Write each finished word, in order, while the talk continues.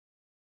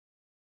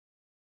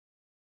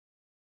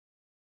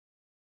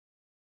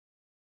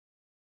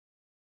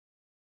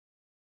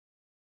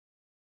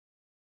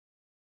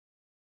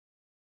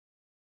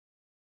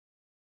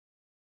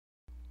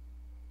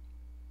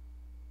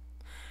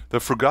The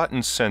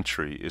Forgotten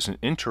Sentry is an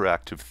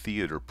interactive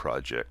theater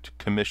project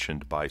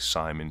commissioned by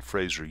Simon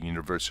Fraser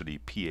University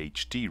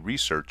PhD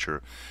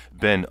researcher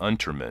Ben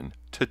Unterman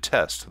to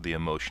test the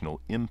emotional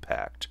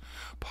impact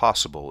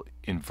possible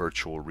in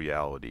virtual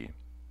reality.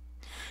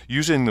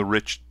 Using the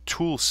rich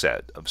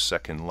toolset of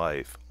Second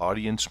Life,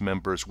 audience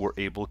members were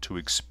able to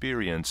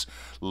experience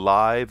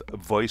live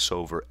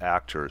voiceover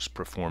actors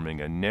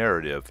performing a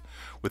narrative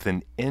with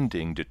an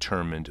ending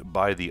determined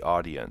by the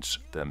audience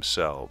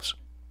themselves.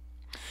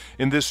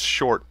 In this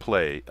short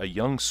play, a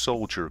young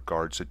soldier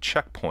guards a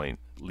checkpoint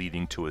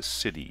leading to a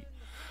city,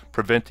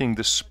 preventing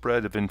the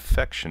spread of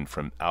infection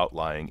from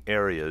outlying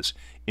areas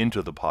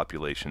into the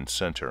population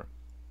center.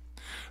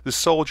 The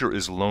soldier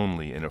is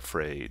lonely and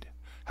afraid,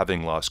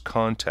 having lost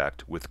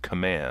contact with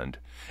command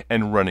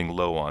and running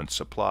low on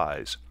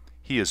supplies.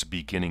 He is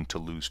beginning to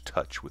lose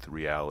touch with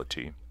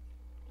reality.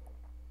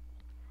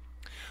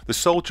 The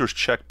soldier's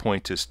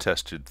checkpoint is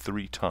tested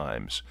 3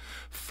 times,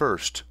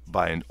 first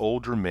by an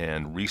older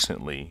man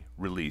recently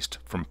released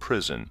from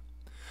prison,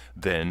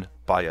 then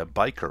by a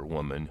biker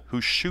woman who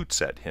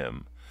shoots at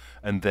him,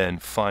 and then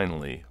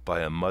finally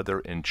by a mother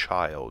and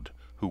child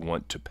who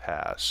want to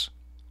pass.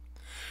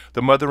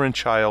 The mother and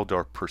child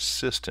are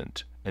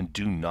persistent and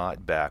do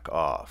not back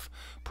off,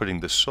 putting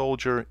the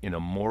soldier in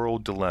a moral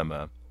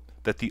dilemma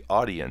that the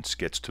audience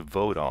gets to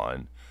vote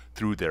on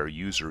through their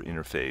user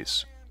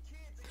interface.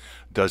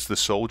 Does the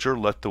soldier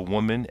let the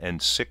woman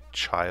and sick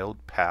child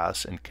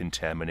pass and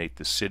contaminate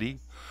the city,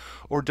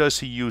 or does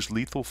he use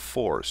lethal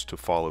force to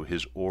follow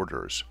his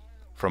orders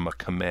from a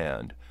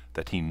command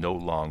that he no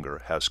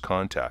longer has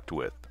contact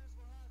with?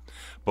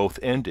 Both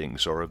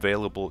endings are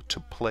available to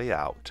play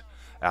out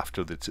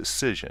after the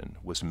decision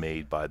was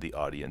made by the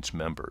audience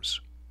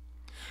members.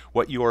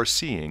 What you are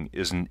seeing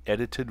is an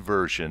edited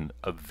version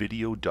of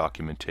video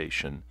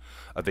documentation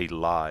of a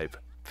live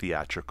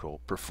theatrical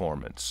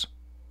performance.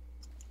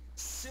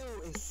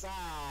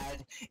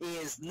 Suicide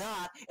is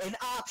not an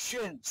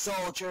option,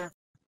 soldier.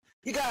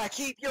 You gotta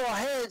keep your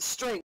head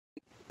straight.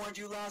 I warned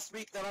you last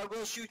week that I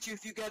will shoot you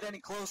if you get any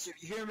closer.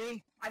 You hear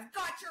me? I've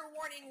got your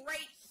warning right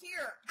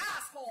here,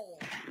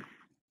 asshole!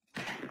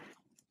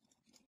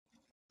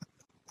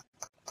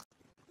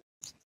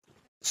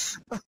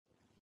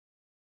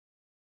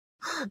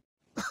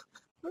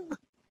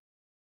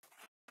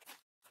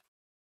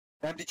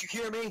 Ma'am, did you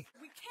hear me?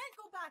 We can't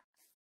go back.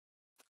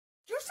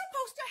 You're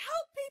supposed to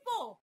help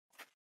people!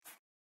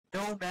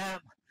 No, ma'am.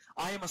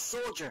 I am a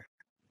soldier.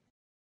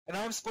 And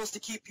I'm supposed to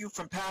keep you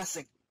from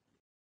passing.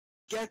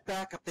 Get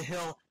back up the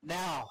hill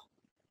now.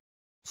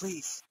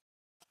 Please.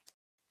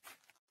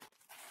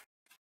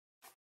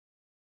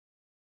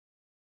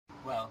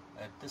 Well,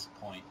 at this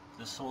point,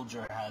 the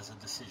soldier has a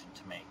decision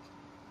to make.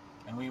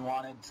 And we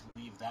wanted to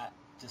leave that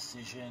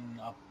decision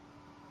up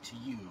to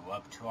you,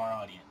 up to our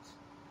audience.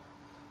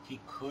 He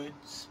could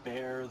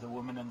spare the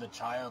woman and the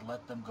child,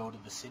 let them go to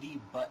the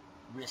city, but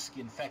risk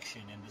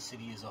infection in the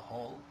city as a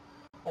whole.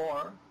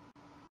 Or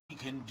he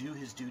can do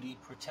his duty,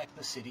 protect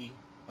the city,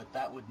 but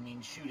that would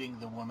mean shooting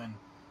the woman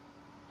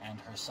and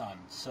her son.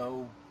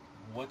 So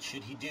what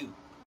should he do?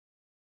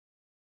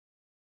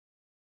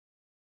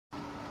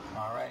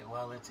 Alright,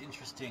 well, it's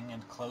interesting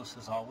and close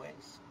as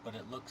always, but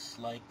it looks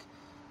like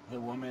the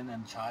woman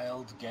and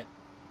child get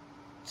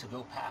to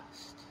go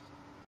past.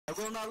 I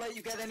will not let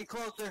you get any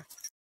closer.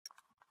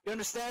 You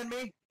understand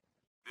me?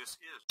 This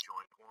is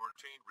Joint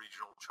Quarantine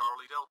Regional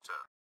Charlie Delta.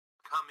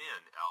 Come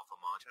in, Alpha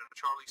Montana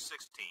Charlie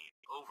 16.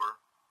 Over.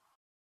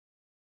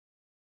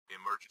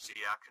 Emergency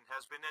action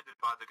has been ended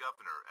by the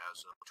governor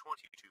as of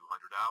 2200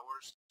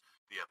 hours.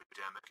 The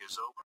epidemic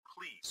is over.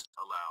 Please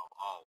allow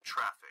all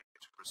traffic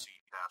to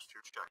proceed past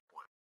your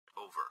checkpoint.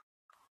 Over.